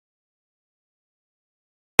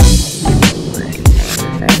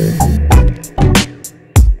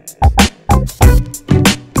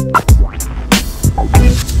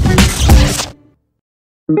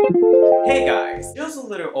Hey guys, just a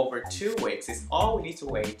little over 2 weeks is all we need to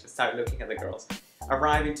wait to start looking at the girls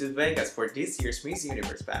arriving to Vegas for this year's Miss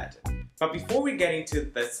Universe pageant. But before we get into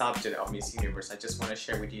the subject of Miss Universe, I just want to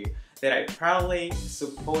share with you that I proudly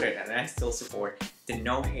supported and I still support the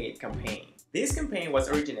No Hate campaign. This campaign was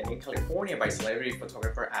originated in California by celebrity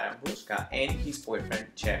photographer Adam Bushka and his boyfriend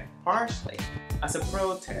Jeff Parsley as a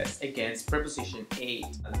protest against Proposition 8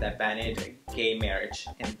 that banned gay marriage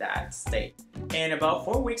in that state. And about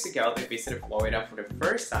 4 weeks ago, they visited Florida for the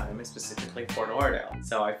first time, specifically Fort Lauderdale.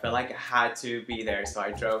 So I felt like I had to be there, so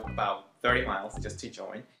I drove about 30 miles just to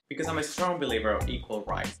join because I'm a strong believer of equal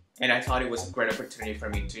rights. And I thought it was a great opportunity for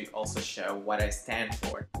me to also show what I stand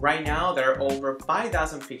for. Right now, there are over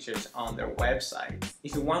 5,000 pictures on their website.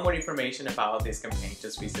 If you want more information about this campaign,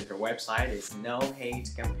 just visit their website. It's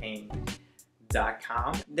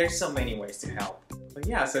nohatecampaign.com. There's so many ways to help. But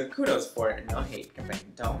yeah, so kudos for No Hate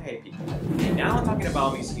campaign. Don't hate people. And now I'm talking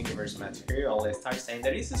about Miss Universe material. Let's start saying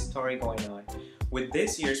there is a story going on with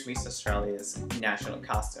this year's Miss Australia's national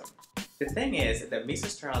costume. The thing is that Miss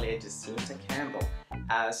Australia Jacinta Campbell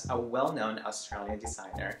asked a well-known Australian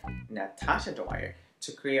designer, Natasha Dwyer,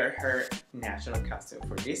 to create her national costume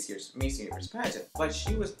for this year's Miss Universe pageant, but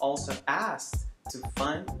she was also asked to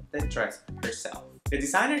fund the dress herself. The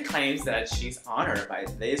designer claims that she's honored by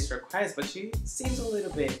this request, but she seems a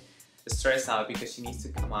little bit stressed out because she needs to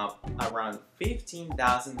come up around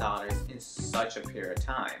 $15,000 in such a period of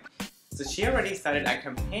time. So she already started a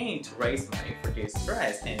campaign to raise money for this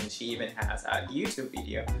dress, and she even has a YouTube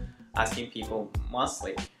video asking people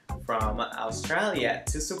mostly from Australia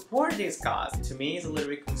to support this cause. To me, it's a little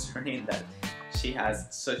bit concerning that she has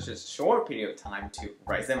such a short period of time to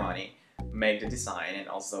raise the money, make the design, and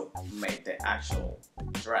also make the actual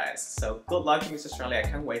dress. So good luck to Miss Australia. I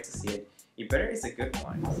can't wait to see it. It better is a good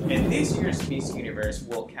one. And this year's Miss Universe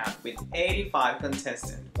will count with 85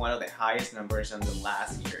 contestants, one of the highest numbers in the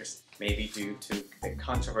last years, maybe due to the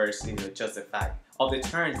controversy or just the fact of the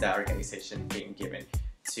turns that organization being given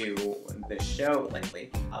to the show lately.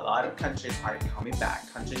 A lot of countries are coming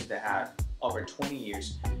back, countries that have over 20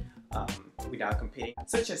 years without competing,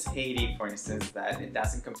 such as Haiti, for instance, that it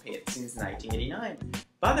doesn't compete since 1989.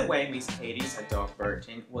 By the way, Miss Haiti's adult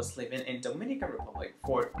Virgin was living in Dominican Republic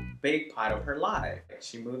for a big part of her life.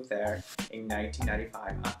 She moved there in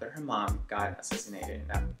 1995 after her mom got assassinated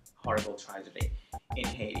in a horrible tragedy in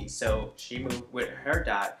Haiti. So she moved with her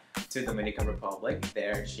dad to Dominican Republic.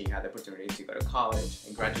 There she had the opportunity to go to college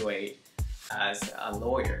and graduate as a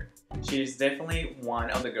lawyer. She is definitely one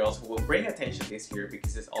of the girls who will bring attention this year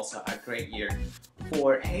because it's also a great year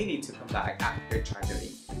for Haiti to come back after the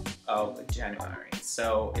tragedy of January.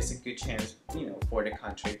 So it's a good chance, for the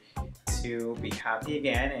country to be happy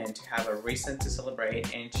again and to have a reason to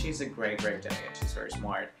celebrate. And she's a great delegate. She's very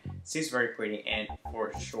smart. She's very pretty, and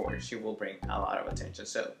for sure she will bring a lot of attention.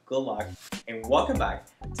 So good luck and welcome back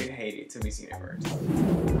to Haiti, to Miss Universe.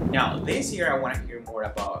 Now this year I want to hear more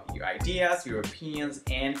about your ideas, your opinions,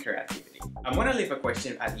 and creativity. I'm going to leave a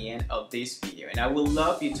question at the end of this video and I would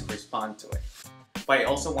love you to respond to it. But I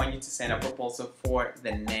also want you to send a proposal for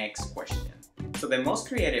the next question. So the most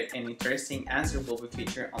creative and interesting answer will be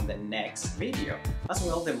featured on the next video, as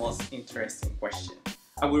well the most interesting question.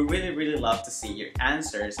 I would really love to see your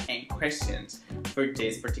answers and questions for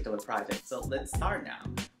this particular project. So let's start now.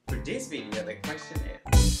 For this video, the question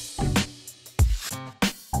is,